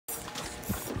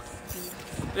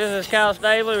This is Kyle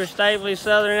Stavely with Stavely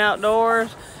Southern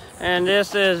Outdoors, and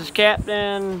this is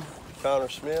Captain Connor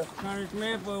Smith. Connor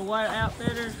Smith with what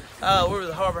outfitters? We're with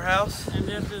the Harbor House. And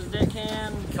this is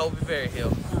deckhand Colby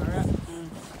Berryhill. Alright, I'm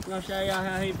going to show y'all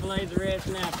how he fillets the red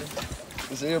snapper.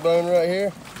 This ear bone right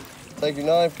here. Take your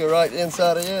knife, go right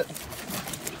inside of it.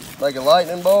 Make a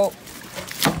lightning bolt.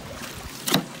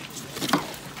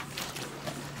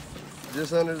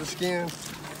 Just under the skin.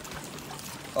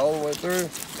 All the way through.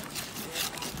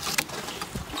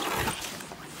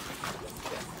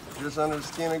 Just under the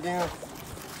skin again.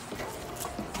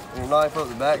 And your knife up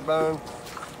the backbone.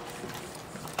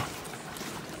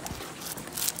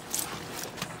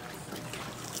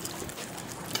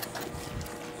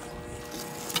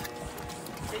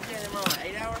 On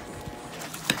 8 hours?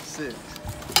 6.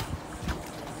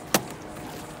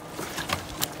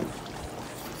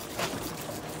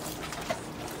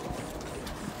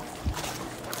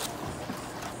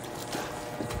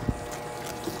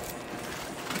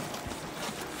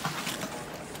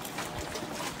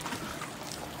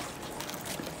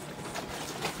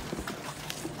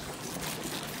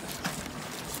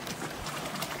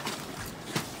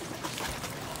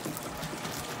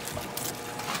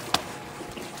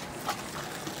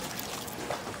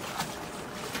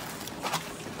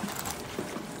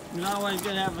 It's always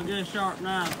good to have a good sharp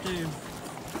knife too.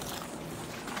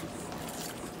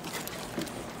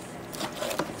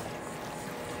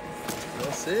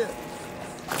 That's it.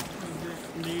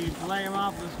 Do you fillet them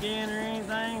off the skin or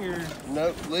anything, or?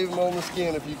 Nope, leave them on the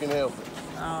skin if you can help it.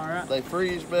 All right. They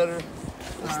freeze better.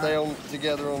 They stay on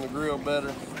together on the grill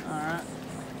better. All right.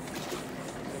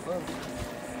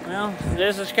 Well,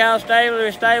 this is Kyle Stavely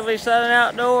with Stavely Southern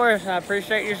Outdoors. I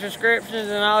appreciate your subscriptions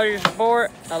and all your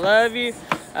support. I love you.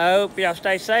 I hope y'all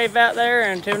stay safe out there.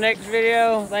 Until next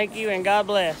video, thank you and God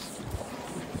bless.